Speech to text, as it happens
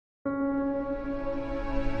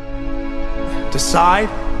Decide,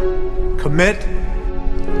 commit,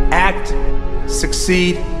 act,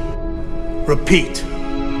 succeed, repeat.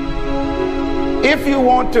 If you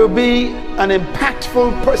want to be an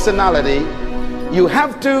impactful personality, you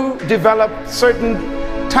have to develop certain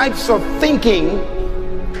types of thinking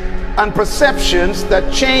and perceptions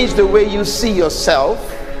that change the way you see yourself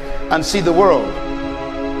and see the world.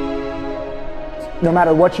 No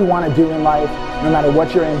matter what you want to do in life, no matter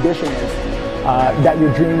what your ambition is, that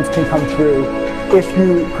your dreams can come true if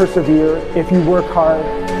you persevere, if you work hard,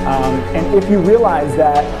 and if you realize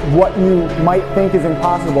that what you might think is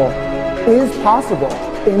impossible is possible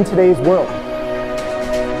in today's world.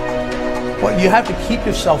 Well, you have to keep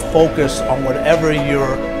yourself focused on whatever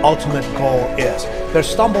your ultimate goal is. There's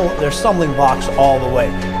stumbling blocks all the way.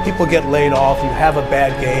 People get laid off, you have a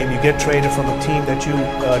bad game, you get traded from a team that you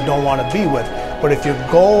don't want to be with. But if your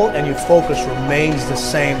goal and your focus remains the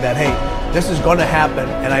same, that hey, this is going to happen,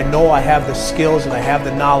 and I know I have the skills and I have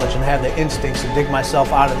the knowledge and I have the instincts to dig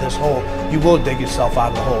myself out of this hole, you will dig yourself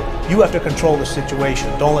out of the hole. You have to control the situation.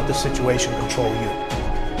 Don't let the situation control you.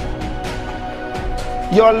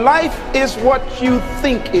 Your life is what you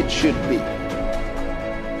think it should be.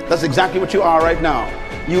 That's exactly what you are right now.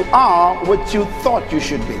 You are what you thought you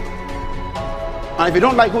should be. And if you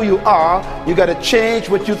don't like who you are, you got to change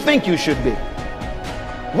what you think you should be.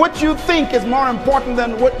 What you think is more important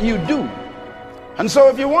than what you do. And so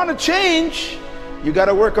if you want to change, you got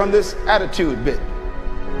to work on this attitude bit.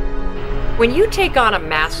 When you take on a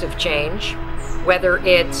massive change, whether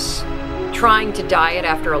it's trying to diet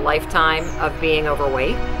after a lifetime of being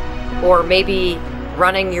overweight, or maybe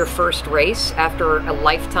running your first race after a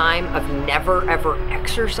lifetime of never ever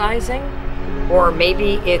exercising, or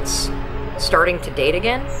maybe it's starting to date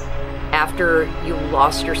again after you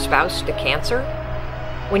lost your spouse to cancer.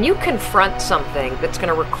 When you confront something that's going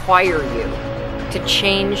to require you to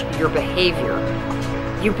change your behavior,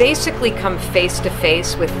 you basically come face to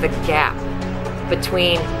face with the gap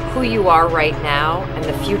between who you are right now and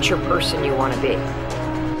the future person you want to be.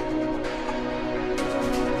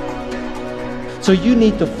 So you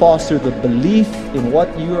need to foster the belief in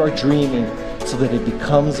what you are dreaming so that it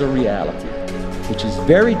becomes a reality, which is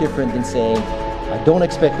very different than saying, I don't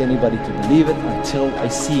expect anybody to believe it until I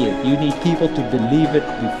see it. You need people to believe it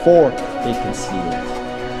before they can see it.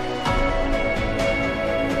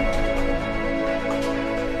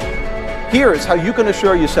 Here's how you can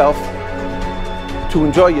assure yourself to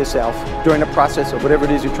enjoy yourself during the process of whatever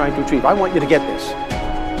it is you're trying to achieve. I want you to get this,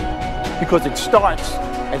 because it starts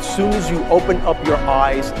as soon as you open up your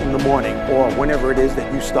eyes in the morning, or whenever it is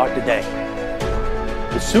that you start the day.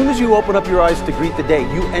 As soon as you open up your eyes to greet the day,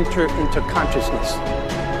 you enter into consciousness.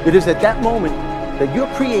 It is at that moment that your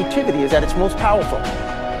creativity is at its most powerful.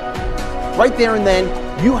 Right there and then,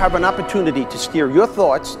 you have an opportunity to steer your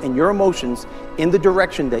thoughts and your emotions in the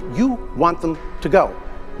direction that you want them to go,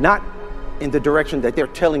 not in the direction that they're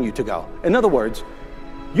telling you to go. In other words,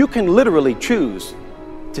 you can literally choose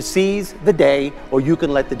to seize the day, or you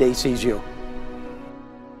can let the day seize you.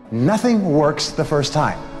 Nothing works the first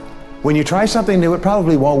time. When you try something new, it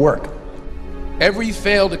probably won't work. Every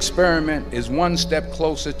failed experiment is one step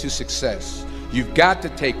closer to success. You've got to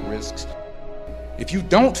take risks. If you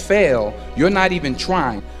don't fail, you're not even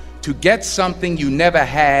trying. To get something you never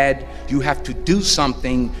had, you have to do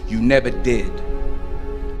something you never did.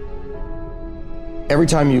 Every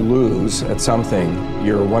time you lose at something,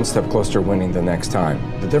 you're one step closer to winning the next time.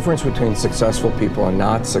 The difference between successful people and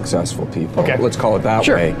not successful people, let's call it that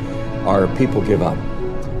way, are people give up.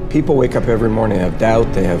 People wake up every morning, they have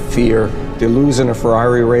doubt, they have fear, they lose in a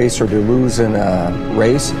Ferrari race or they lose in a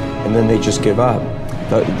race, and then they just give up.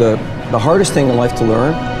 The hardest thing in life to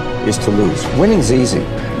learn is to lose. Winning's easy.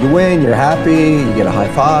 You win, you're happy, you get a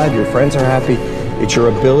high five, your friends are happy. It's your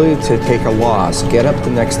ability to take a loss, get up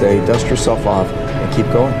the next day, dust yourself off, and keep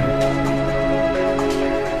going.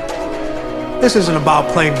 This isn't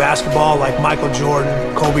about playing basketball like Michael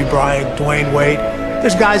Jordan, Kobe Bryant, Dwayne Wade.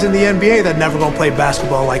 There's guys in the NBA that never gonna play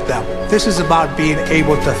basketball like them. This is about being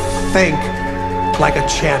able to think like a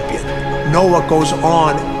champion, know what goes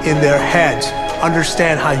on in their heads,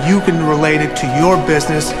 understand how you can relate it to your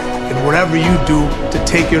business and whatever you do to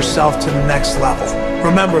take yourself to the next level.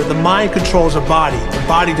 Remember, the mind controls the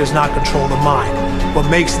body does not control the mind. What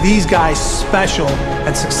makes these guys special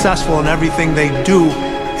and successful in everything they do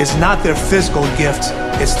is not their physical gifts,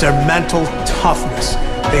 it's their mental toughness.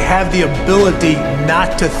 They have the ability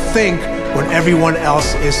not to think when everyone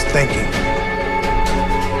else is thinking.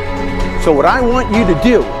 So what I want you to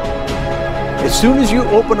do, as soon as you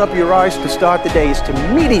open up your eyes to start the day, is to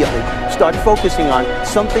immediately start focusing on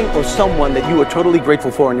something or someone that you are totally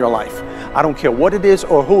grateful for in your life. I don't care what it is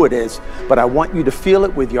or who it is, but I want you to feel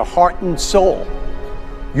it with your heart and soul.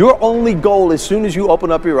 Your only goal as soon as you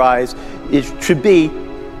open up your eyes should be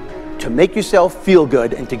to make yourself feel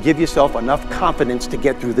good and to give yourself enough confidence to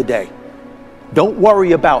get through the day. Don't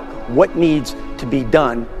worry about what needs to be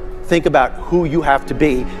done. Think about who you have to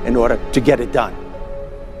be in order to get it done.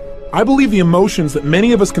 I believe the emotions that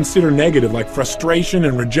many of us consider negative, like frustration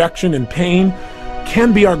and rejection and pain,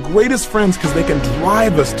 can be our greatest friends because they can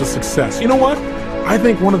drive us to success. You know what? I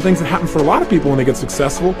think one of the things that happens for a lot of people when they get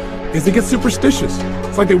successful is they get superstitious.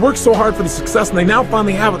 It's like they work so hard for the success and they now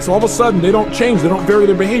finally have it, so all of a sudden they don't change, they don't vary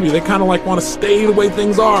their behavior, they kind of like want to stay the way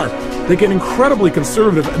things are. They get incredibly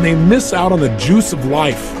conservative and they miss out on the juice of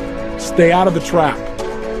life. Stay out of the trap.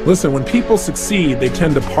 Listen, when people succeed, they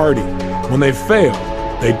tend to party. When they fail,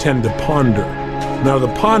 they tend to ponder. Now,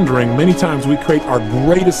 the pondering, many times we create our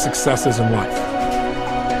greatest successes in life.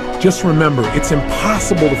 Just remember, it's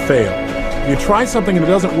impossible to fail. If you try something and it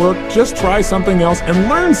doesn't work, just try something else and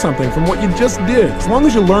learn something from what you just did. As long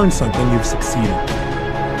as you learn something, you've succeeded.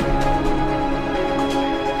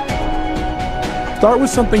 Start with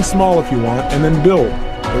something small if you want, and then build.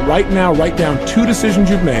 But right now, write down 2 decisions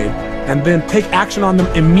you've made, and then take action on them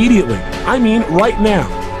immediately. I mean, right now.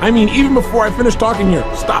 I mean, even before I finish talking here,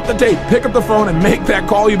 stop the tape, pick up the phone, and make that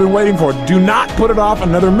call you've been waiting for. Do not put it off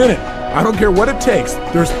another minute. I don't care what it takes.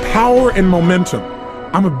 There's power in momentum.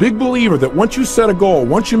 I'm a big believer that once you set a goal,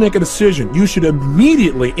 once you make a decision, you should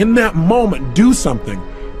immediately, in that moment, do something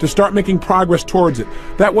to start making progress towards it.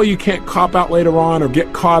 That way you can't cop out later on or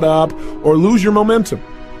get caught up or lose your momentum.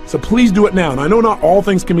 So please do it now. And I know not all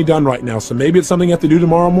things can be done right now, so maybe it's something you have to do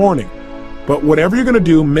tomorrow morning. But whatever you're going to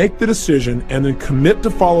do, make the decision and then commit to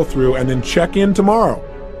follow through and then check in tomorrow.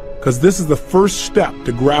 Because this is the first step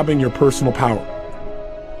to grabbing your personal power.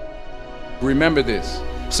 Remember this.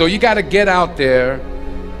 So you got to get out there.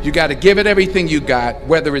 You got to give it everything you got,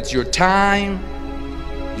 whether it's your time,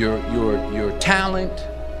 your talent,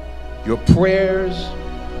 your prayers,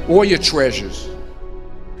 or your treasures.